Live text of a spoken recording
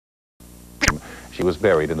She was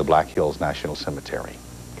buried in the Black Hills National Cemetery.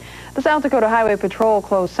 The South Dakota Highway Patrol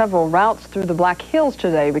closed several routes through the Black Hills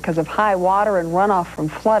today because of high water and runoff from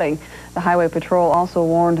flooding. The Highway Patrol also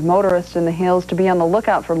warned motorists in the hills to be on the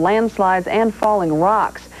lookout for landslides and falling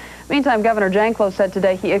rocks. Meantime, Governor Janklow said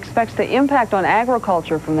today he expects the impact on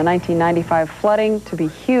agriculture from the 1995 flooding to be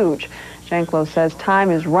huge. Janklow says time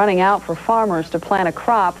is running out for farmers to plant a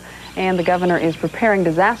crop, and the governor is preparing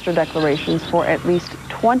disaster declarations for at least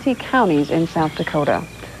 20 counties in South Dakota.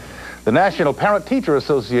 The National Parent-Teacher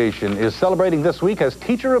Association is celebrating this week as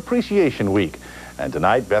Teacher Appreciation Week. And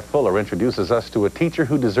tonight, Beth Fuller introduces us to a teacher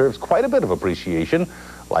who deserves quite a bit of appreciation,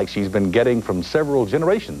 like she's been getting from several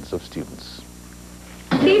generations of students.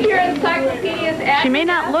 She may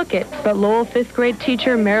not look it, but Lowell 5th grade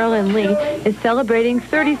teacher Marilyn Lee is celebrating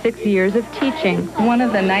 36 years of teaching. One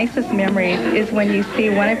of the nicest memories is when you see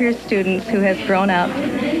one of your students who has grown up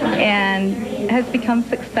and has become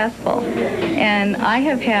successful. And I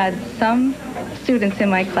have had some students in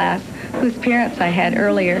my class whose parents I had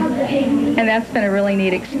earlier, and that's been a really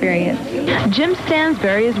neat experience. Jim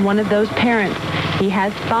Stansberry is one of those parents. He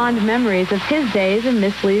has fond memories of his days in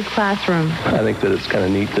Miss Lee's classroom. I think that it's kind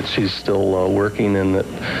of neat that she's still working, and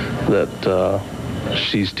that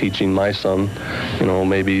she's teaching my son, you know,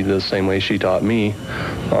 maybe the same way she taught me.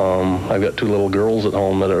 I've got two little girls at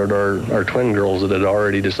home that are twin girls that had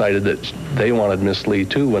already decided that they wanted Miss Lee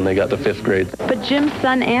too when they got to 5th grade. But Jim's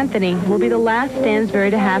son Anthony will be the last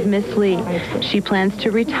Stansberry to have Miss Lee. She plans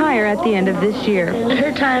to retire at the end of this year.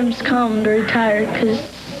 Her time's come to retire because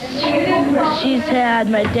she's had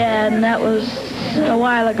my dad, and that was a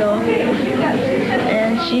while ago.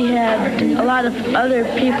 And she had a lot of other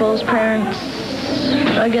people's parents.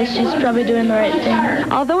 I guess she's probably doing the right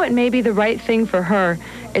thing. Although it may be the right thing for her,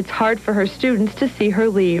 it's hard for her students to see her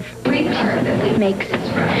leave. It makes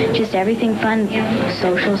just everything fun.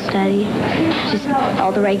 Social study, just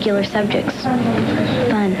all the regular subjects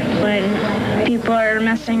fun. When people are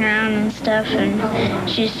messing around and stuff, and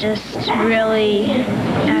she's just really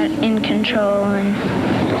in control,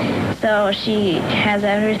 and so she has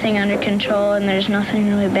everything under control, and there's nothing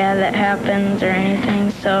really bad that happens or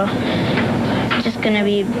anything, so it's just going to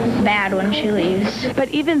be bad when she leaves. But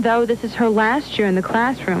even though this is her last year in the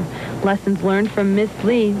classroom, lessons learned from Miss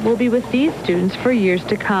Lee will be with these students for years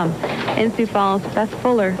to come. In Sioux Falls, Beth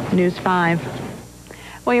Fuller, News 5.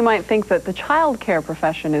 Well, you might think that the child care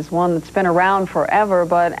profession is one that's been around forever,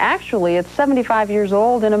 but actually it's 75 years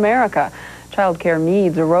old in America. Child care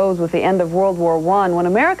needs arose with the end of World War I, when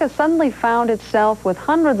America suddenly found itself with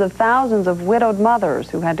hundreds of thousands of widowed mothers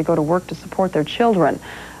who had to go to work to support their children.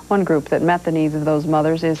 One group that met the needs of those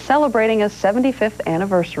mothers is celebrating a 75th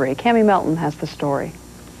anniversary. Cammie Melton has the story.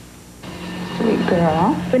 Sweet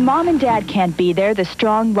girl. When mom and dad can't be there, the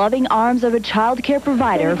strong, loving arms of a child care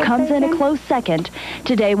provider comes in a close second.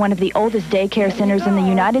 Today, one of the oldest daycare centers in the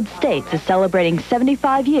United States is celebrating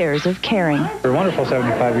 75 years of caring. We're wonderful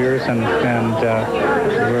 75 years, and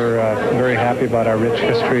we're very happy about our rich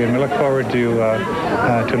history, and we look forward to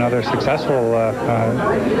another successful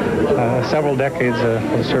several decades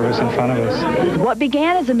of service in front of us. What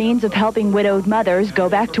began as a means of helping widowed mothers go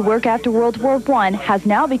back to work after World War I has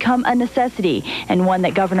now become a necessity, and one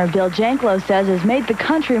that Governor Bill Janklow says has made the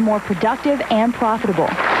country more productive and profitable.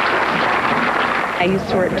 I used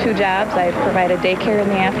to work 2 jobs. I provided daycare in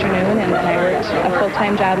the afternoon, and then I worked a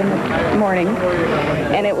full-time job in the morning.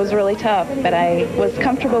 And it was really tough, but I was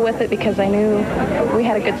comfortable with it because I knew we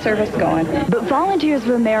had a good service going. But Volunteers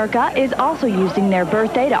of America is also using their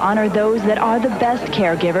birthday to honor those that are the best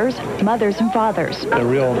caregivers, mothers and fathers. The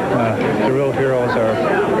real heroes are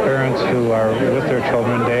parents who are with their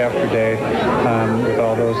children day after day with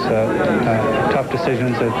all those tough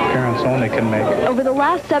decisions that parents only can make. Over the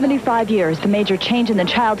last 75 years, the major change in the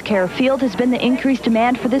child care field has been the increased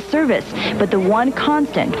demand for this service. But the one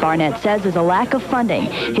constant, Barnett says, is a lack of funding.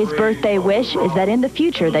 His birthday wish is that in the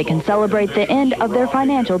future they can celebrate the end of their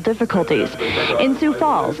financial difficulties. In Sioux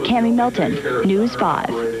Falls, Cammie Melton, News 5.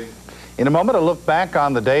 In a moment, a look back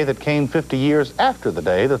on the day that came 50 years after the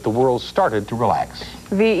day that the world started to relax.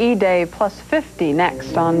 VE Day plus 50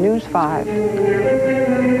 next on News 5.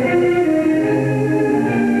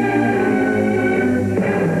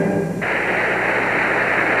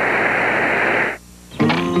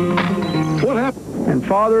 And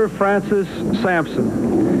Father Francis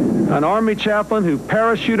Sampson, an Army chaplain who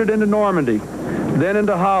parachuted into Normandy, then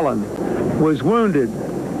into Holland, was wounded,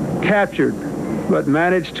 captured, but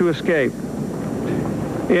managed to escape.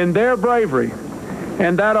 In their bravery,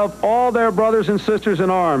 and that of all their brothers and sisters in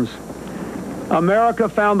arms, America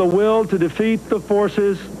found the will to defeat the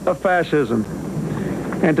forces of fascism.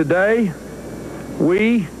 And today,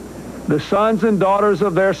 we, the sons and daughters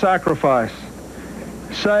of their sacrifice.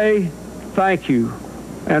 Say thank you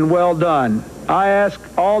and well done. I ask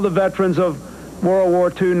all the veterans of World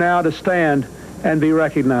War II now to stand and be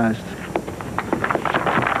recognized.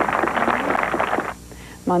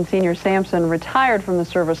 Monsignor Sampson retired from the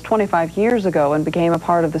service 25 years ago and became a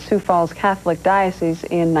part of the Sioux Falls Catholic Diocese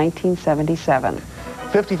in 1977.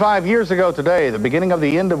 55 years ago today, the beginning of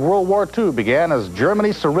the end of World War II began as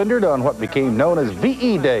Germany surrendered on what became known as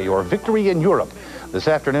VE Day, or Victory in Europe. This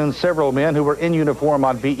afternoon, several men who were in uniform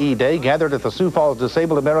on VE Day gathered at the Sioux Falls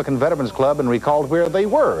Disabled American Veterans Club and recalled where they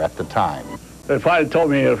were at the time. If I had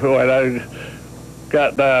told me when I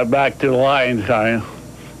got back to the line time,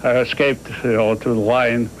 I escaped, to the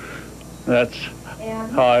line, that's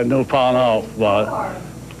how I knew found out, but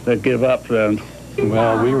they give up then.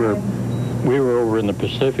 Well, we were over in the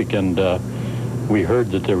Pacific, and we heard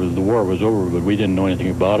that the war was over, but we didn't know anything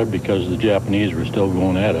about it because the Japanese were still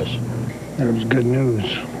going at us. It was good news,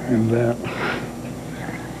 and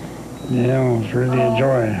yeah, it was really a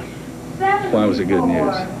joy. Why was it good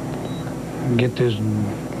news? Get this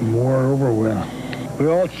war over with. We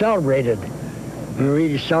all celebrated. We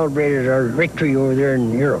really celebrated our victory over there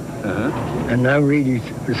in Europe. And I really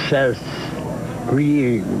persist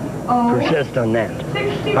on that.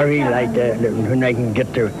 I really like that when I can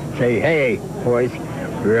get to say, hey, boys,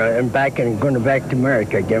 I'm back and going back to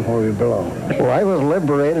America again where we belong. Well, I was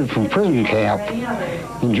liberated from prison camp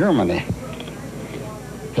in Germany.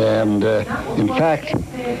 And in fact,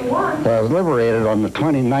 I was liberated on the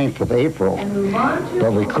 29th of April,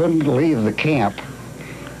 but we couldn't leave the camp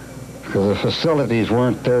because the facilities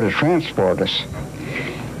weren't there to transport us.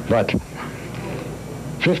 But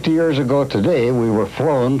 50 years ago today, we were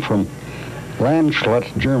flown from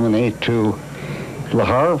Landshut, Germany, to Le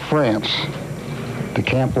Havre, France, to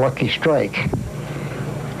Camp Lucky Strike,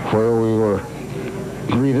 where we were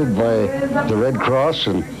greeted by the Red Cross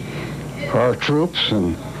and our troops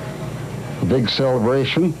and a big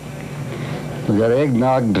celebration. We got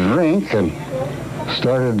eggnog to drink and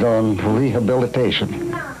started on rehabilitation.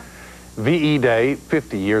 VE Day,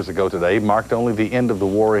 50 years ago today, marked only the end of the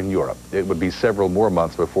war in Europe. It would be several more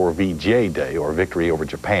months before VJ Day, or Victory over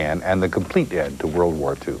Japan, and the complete end to World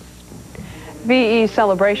War II. VE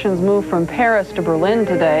celebrations moved from Paris to Berlin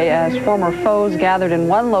today as former foes gathered in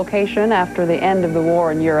one location after the end of the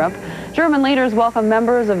war in Europe. German leaders welcomed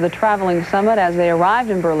members of the traveling summit as they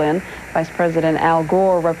arrived in Berlin. Vice President Al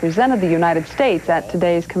Gore represented the United States at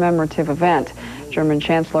today's commemorative event. German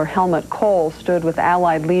Chancellor Helmut Kohl stood with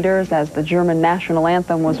Allied leaders as the German national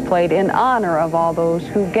anthem was played in honor of all those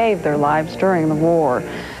who gave their lives during the war.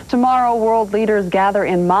 Tomorrow, world leaders gather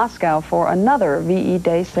in Moscow for another VE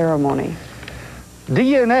Day ceremony.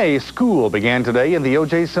 DNA school began today in the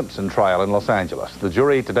OJ Simpson trial in Los Angeles. The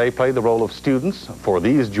jury today played the role of students. For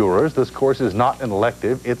these jurors, this course is not an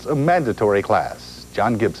elective, it's a mandatory class.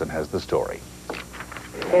 John Gibson has the story.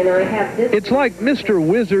 It's like Mr.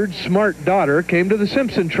 Wizard's smart daughter came to the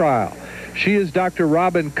Simpson trial. She is Dr.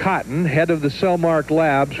 Robin Cotton, head of the Cellmark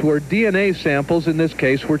Labs, where DNA samples in this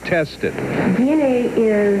case were tested. DNA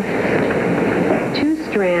is two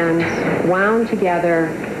strands wound together.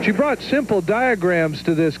 She brought simple diagrams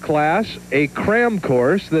to this class, a cram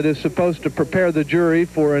course that is supposed to prepare the jury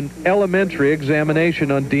for an elementary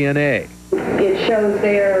examination on DNA. It shows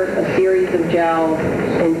there a series of gels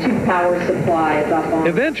and two power supplies up on.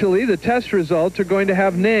 Eventually, the test results are going to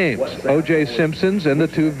have names, O.J. Simpson's and the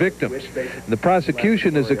two victims. The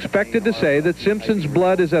prosecution is expected to say that Simpson's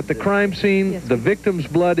blood is at the crime scene, the victim's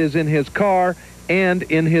blood is in his car, and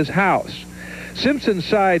in his house. Simpson's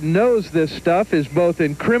side knows this stuff is both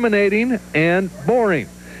incriminating and boring.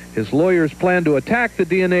 His lawyers plan to attack the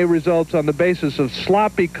DNA results on the basis of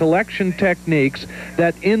sloppy collection techniques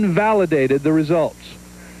that invalidated the results.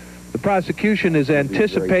 The prosecution is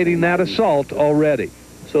anticipating that assault already.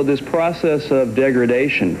 So this process of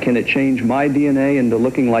degradation, can it change my DNA into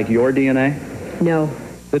looking like your DNA? No.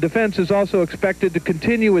 The defense is also expected to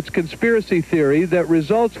continue its conspiracy theory that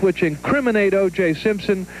results which incriminate O.J.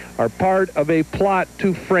 Simpson are part of a plot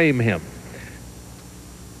to frame him.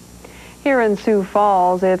 Here in Sioux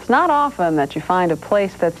Falls, it's not often that you find a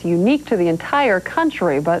place that's unique to the entire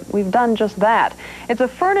country, but we've done just that. It's a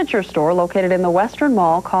furniture store located in the Western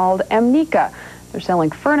Mall called Amnica. They're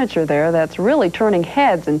selling furniture there that's really turning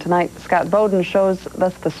heads, and tonight Scott Bowden shows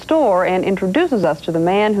us the store and introduces us to the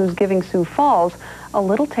man who's giving Sioux Falls a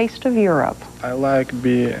little taste of Europe. I like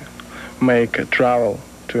make a travel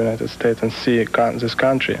to United States and see this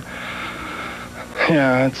country.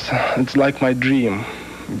 Yeah, it's like my dream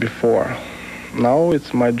before. Now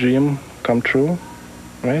it's my dream come true,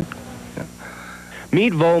 right? Yeah.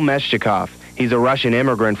 Meet Vol Meshchikov. He's a Russian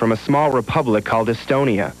immigrant from a small republic called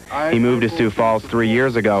Estonia. He moved to Sioux Falls 3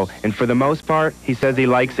 years ago, and for the most part, he says he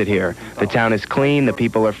likes it here. The town is clean, the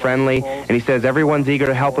people are friendly, and he says everyone's eager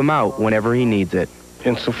to help him out whenever he needs it.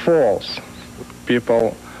 In Sioux Falls,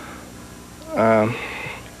 people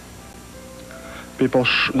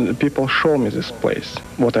show me this place,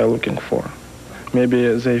 what I'm looking for. Maybe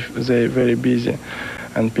they very busy,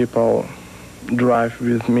 and people drive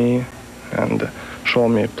with me and show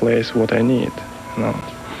me a place what I need. You know.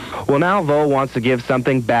 Well, now Vo wants to give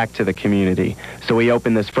something back to the community, so he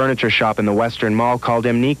opened this furniture shop in the Western Mall called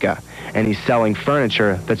Emnika, and he's selling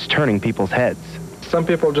furniture that's turning people's heads. Some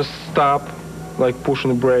people just stop, like push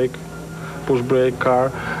brake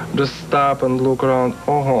car, just stop and look around.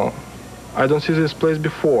 Oh, I don't see this place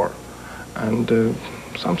before, and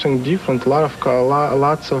something different.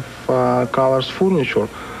 Lots of colors furniture.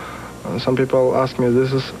 Some people ask me,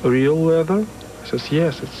 "This is real leather?" I says,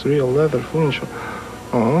 "Yes, it's real leather furniture."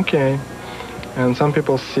 Oh, okay. And some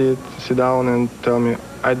people sit down and tell me,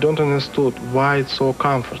 "I don't understand why it's so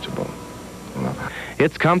comfortable." You know?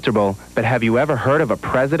 It's comfortable, but have you ever heard of a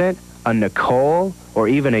president, a Nicole, or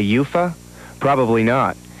even a UFA? Probably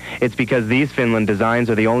not. It's because these Finland designs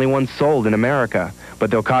are the only ones sold in America, but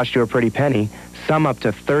they'll cost you a pretty penny, some up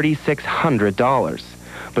to $3,600.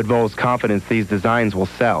 But Vo's confident these designs will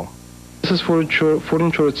sell. This is furniture,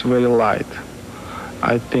 it's very light.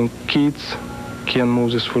 I think kids can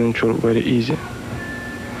move this furniture very easy.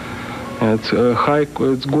 It's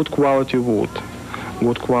it's good quality wood,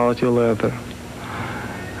 good quality leather.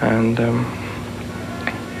 And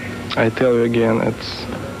I tell you again,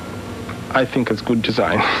 I think it's good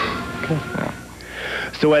design. Okay. Yeah.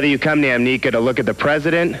 So whether you come to Emnika to look at the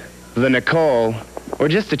president, the Nicole, or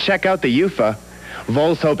just to check out the UFA,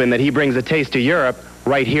 Vo's hoping that he brings a taste to Europe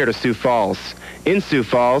right here to Sioux Falls. In Sioux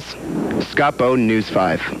Falls, Scott Bowden, News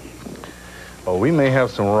 5. Well, we may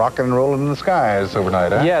have some rocking and rolling in the skies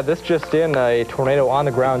overnight, huh? Yeah, this just in, a tornado on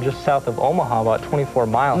the ground just south of Omaha, about 24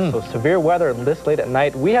 miles. So severe weather this late at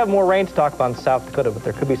night. We have more rain to talk about in South Dakota, but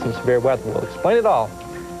there could be some severe weather. We'll explain it all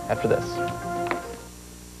after this.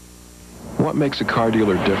 What makes a car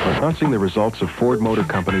dealer different? Announcing the results of Ford Motor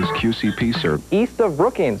Company's QCP survey. East of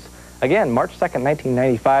Brookings, again, March 2nd,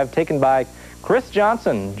 1995, taken by Chris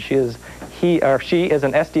Johnson. She is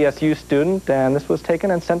an SDSU student, and this was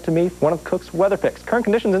taken and sent to me, one of Cook's weather picks. Current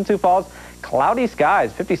conditions in Sioux Falls, cloudy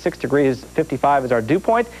skies, 56 degrees, 55 is our dew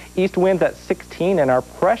point. East winds at 16, and our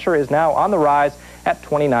pressure is now on the rise at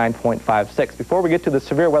 29.56. Before we get to the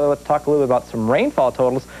severe weather, let's talk a little bit about some rainfall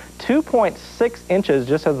totals. 2.6 inches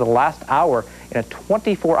just as the last hour in a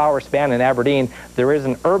 24-hour span in Aberdeen. There is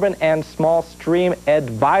an urban and small stream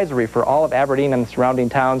advisory for all of Aberdeen and the surrounding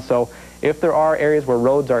towns, so if there are areas where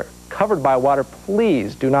roads are covered by water,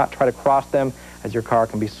 please do not try to cross them, as your car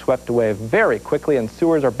can be swept away very quickly, and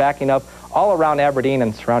sewers are backing up all around Aberdeen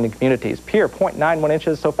and surrounding communities. Pierre, 0.91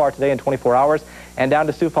 inches so far today in 24 hours, and down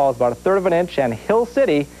to Sioux Falls, about 1/3 of an inch, and Hill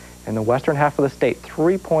City in the western half of the state,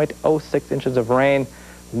 3.06 inches of rain.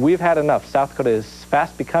 We've had enough. South Dakota is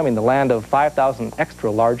fast becoming the land of 5,000 extra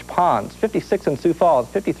large ponds. 56 in Sioux Falls,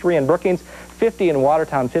 53 in Brookings, 50 in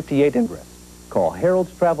Watertown, 58 in Brisk. Call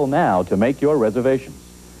Harold's Travel now to make your reservations.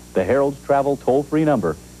 The Harold's Travel toll-free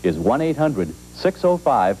number is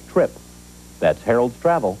 1-800-605-TRIP. That's Harold's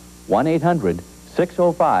Travel,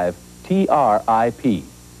 1-800-605-TRIP.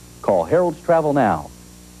 Call Harold's Travel now.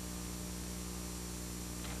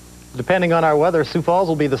 Depending on our weather, Sioux Falls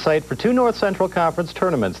will be the site for 2 North Central Conference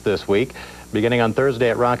tournaments this week. Beginning on Thursday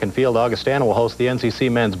at Ronkin Field, Augustana will host the NCC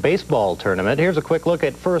men's baseball tournament. Here's a quick look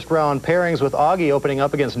at first-round pairings, with Augie opening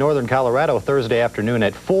up against Northern Colorado Thursday afternoon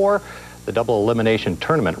at 4. The double elimination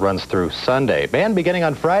tournament runs through Sunday. And beginning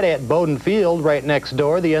on Friday at Bowden Field, right next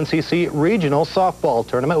door, the NCC Regional Softball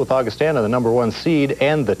Tournament, with Augustana the #1 seed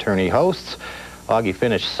and the tourney hosts. Augie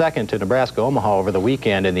finished second to Nebraska-Omaha over the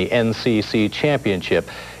weekend in the NCC Championship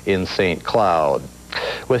in St. Cloud.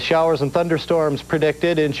 With showers and thunderstorms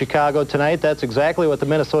predicted in Chicago tonight, that's exactly what the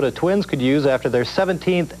Minnesota Twins could use after their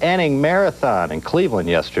 17th inning marathon in Cleveland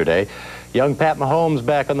yesterday. Young Pat Mahomes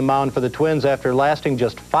back on the mound for the Twins after lasting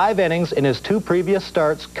just 5 innings in his 2 previous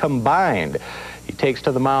starts combined. He takes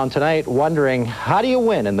to the mound tonight wondering, how do you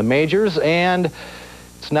win in the majors? And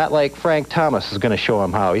it's not like Frank Thomas is going to show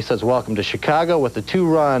him how. He says welcome to Chicago with a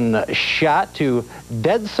 2-run shot to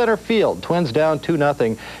dead center field. Twins down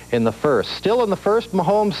 2-0 in the first. Still in the first,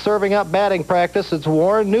 Mahomes serving up batting practice. It's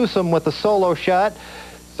Warren Newsom with the solo shot.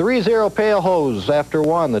 3-0 Pale Hose after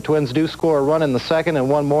 1. The Twins do score a run in the second and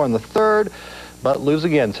 1 more in the third. but lose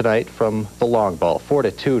again tonight from the long ball.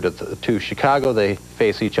 4-2 to Chicago. They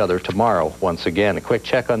face each other tomorrow once again. A quick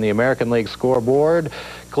check on the American League scoreboard.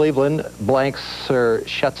 Cleveland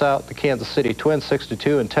shuts out the Kansas City Twins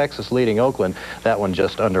 6-2, and Texas leading Oakland. That one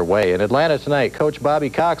just underway. In Atlanta tonight, Coach Bobby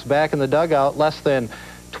Cox back in the dugout less than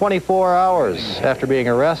 24 hours after being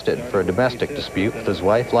arrested for a domestic dispute with his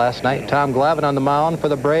wife last night. Tom Glavine on the mound for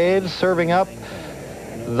the Braves, serving up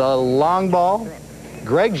the long ball.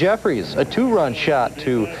 Greg Jeffries, a 2-run shot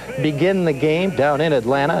to begin the game down in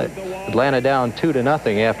Atlanta. Atlanta down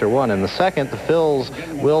 2-0 after 1 in the second. The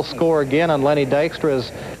Phils will score again on Lenny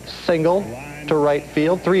Dykstra's single to right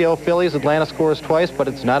field. 3-0 Phillies. Atlanta scores twice, but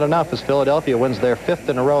it's not enough as Philadelphia wins their 5th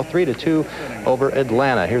in a row, 3-2 over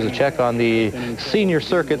Atlanta. Here's a check on the senior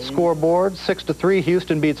circuit scoreboard. 6-3,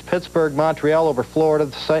 Houston beats Pittsburgh. Montreal over Florida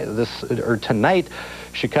tonight.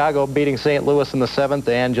 Chicago beating St. Louis in the 7th,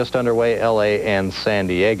 and just underway L.A. and San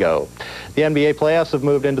Diego. The NBA playoffs have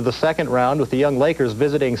moved into the second round with the young Lakers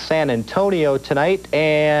visiting San Antonio tonight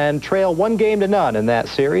and trail 1-0 in that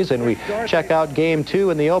series. And we check out Game 2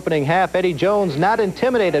 in the opening half. Eddie Jones not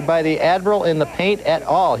intimidated by the Admiral in the paint at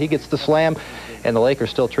all. He gets the slam, and the Lakers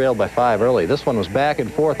still trailed by 5 early. This one was back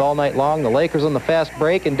and forth all night long. The Lakers on the fast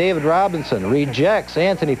break, and David Robinson rejects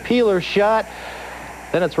Anthony Peeler's shot.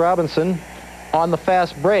 Then it's Robinson on the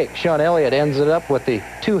fast break. Sean Elliott ends it up with the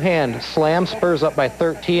 2-hand slam. Spurs up by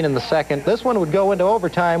 13 in the second. This one would go into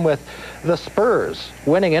overtime with the Spurs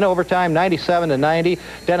winning in overtime 97-90.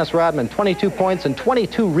 Dennis Rodman, 22 points and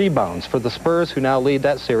 22 rebounds for the Spurs, who now lead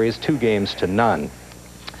that series 2-0.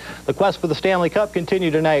 The quest for the Stanley Cup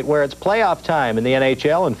continued tonight, where it's playoff time in the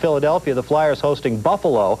NHL. In Philadelphia, the Flyers hosting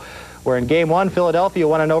Buffalo, where in Game 1, Philadelphia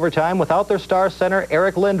won in overtime without their star center,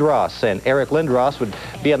 Eric Lindros. And Eric Lindros would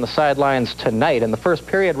be on the sidelines tonight. In the first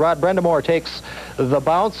period, Rod Brind'Amour takes the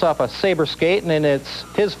bounce off a saber skate, and it's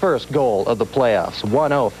his first goal of the playoffs.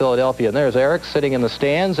 1-0 Philadelphia. And there's Eric sitting in the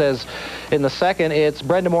stands. As in the second, it's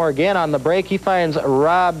Brind'Amour again on the break. He finds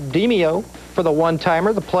Rob Demio for the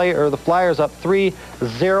one-timer. The Flyers up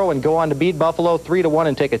 3-0 and go on to beat Buffalo 3-1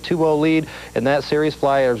 and take a 2-0 lead in that series.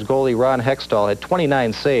 Flyers goalie Ron Hextall had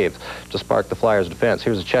 29 saves to spark the Flyers' defense.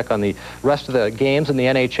 Here's a check on the rest of the games in the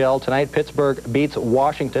NHL tonight. Pittsburgh beats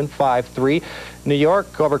Washington 5-3. New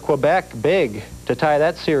York over Quebec, big to tie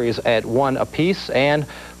that series at 1 apiece. And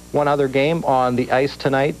one other game on the ice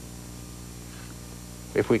tonight,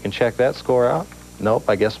 if we can check that score out. Nope,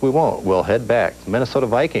 I guess we won't. We'll head back. The Minnesota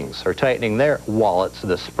Vikings are tightening their wallets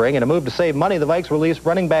this spring. In a move to save money, the Vikes released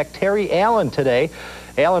running back Terry Allen today.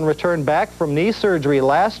 Allen returned back from knee surgery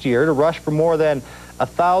last year to rush for more than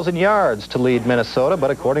 1,000 yards to lead Minnesota,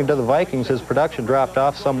 but according to the Vikings, his production dropped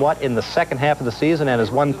off somewhat in the second half of the season, and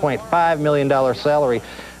his $1.5 million salary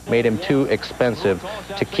made him too expensive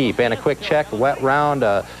to keep. And a quick check, wet round,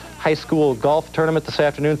 high school golf tournament this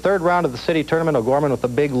afternoon. Third round of the city tournament. O'Gorman with a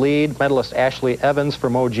big lead. Medalist Ashley Evans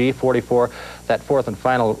from OG, 44. That fourth and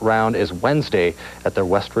final round is Wednesday at their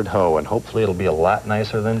Westwood Ho, and hopefully it'll be a lot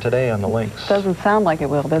nicer than today on the links. Doesn't sound like it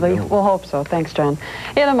will, Billy. No. We'll hope so. Thanks, John.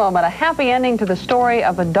 In a moment, a happy ending to the story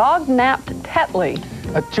of a dog-napped Tetley.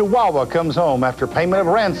 A Chihuahua comes home after payment of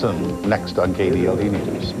ransom. Next on KDLT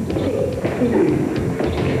News.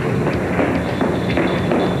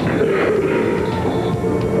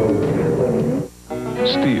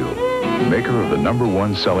 Stihl, maker of the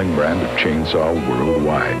 #1 selling brand of chainsaw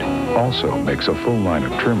worldwide, also makes a full line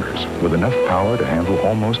of trimmers with enough power to handle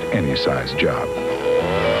almost any size job.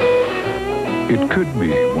 It could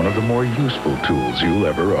be one of the more useful tools you'll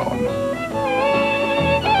ever own.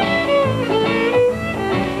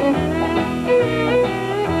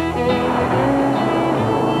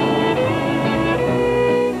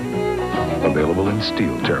 Available in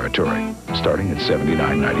Stihl territory, starting at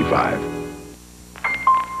 $79.95.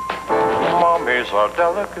 Mommies are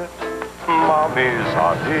delicate, mommies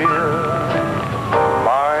are dear.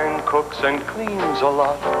 Mine cooks and cleans a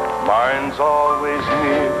lot, mine's always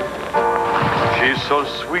near. She's so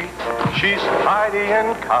sweet, she's tidy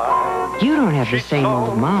and kind. You don't have the same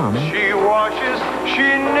old mom. She washes, she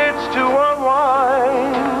knits to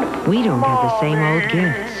unwind. We don't have the same old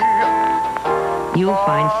gifts. You'll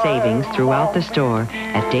find savings throughout the store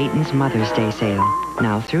at Dayton's Mother's Day sale,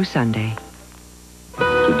 now through Sunday.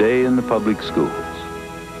 Today in the public schools,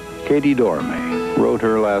 Katie Dorme wrote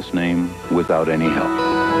her last name without any help.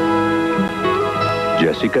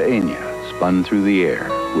 Jessica Enya spun through the air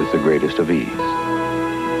with the greatest of ease.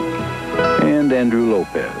 And Andrew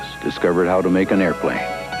Lopez discovered how to make an airplane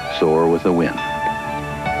soar with the wind.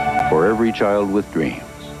 For every child with dreams,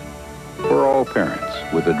 for all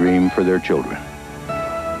parents with a dream for their children,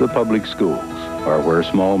 the public schools are where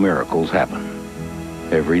small miracles happen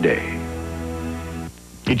every day.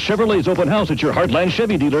 It's Chevrolet's open house at your Heartland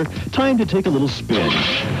Chevy dealer. Time to take a little spin.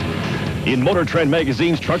 In Motor Trend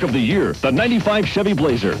Magazine's Truck of the Year, the 95 Chevy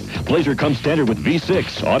Blazer. Blazer comes standard with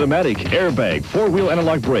V6, automatic, airbag, 4-wheel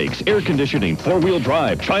analog brakes, air conditioning, 4-wheel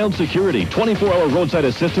drive, child security, 24-hour roadside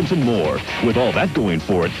assistance, and more. With all that going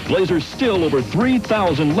for it, Blazer's still over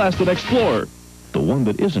 $3,000 less than Explorer. The one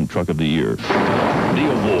that isn't Truck of the Year.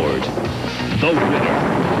 The award. The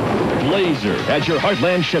winner. Blazer at your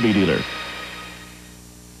Heartland Chevy dealer.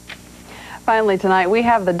 Finally tonight, we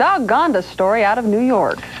have the doggonda story out of New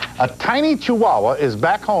York. A tiny Chihuahua is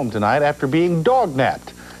back home tonight after being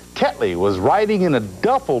dog-napped. Tetley was riding in a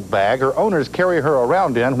duffel bag her owners carry her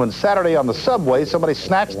around in when Saturday on the subway somebody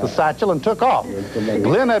snatched the satchel and took off.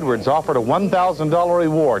 Glenn Edwards offered a $1,000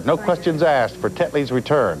 reward, no questions asked, for Tetley's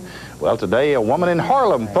return. Well, today a woman in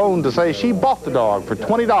Harlem phoned to say she bought the dog for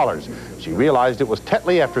 $20. She realized it was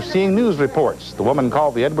Tetley after seeing news reports. The woman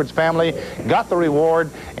called the Edwards family, got the reward,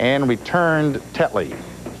 and returned Tetley.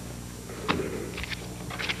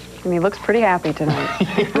 And he looks pretty happy tonight.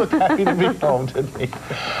 He looked happy to be home, didn't he?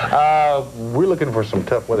 We're looking for some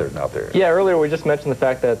tough weather out there. Yeah, earlier we just mentioned the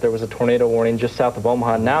fact that there was a tornado warning just south of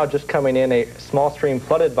Omaha. Now just coming in, a small stream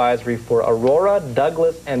flood advisory for Aurora,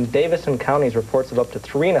 Douglas, and Davison counties. Reports of up to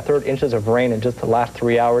 3 1/3 inches of rain in just the last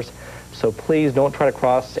 3 hours. So please don't try to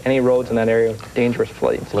cross any roads in that area. Dangerous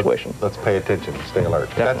flooding situation. Let's pay attention. Stay alert.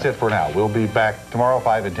 Definitely. That's it for now. We'll be back tomorrow,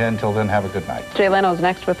 5 and 10. Till then, have a good night. Jay Leno's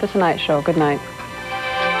next with The Tonight Show. Good night.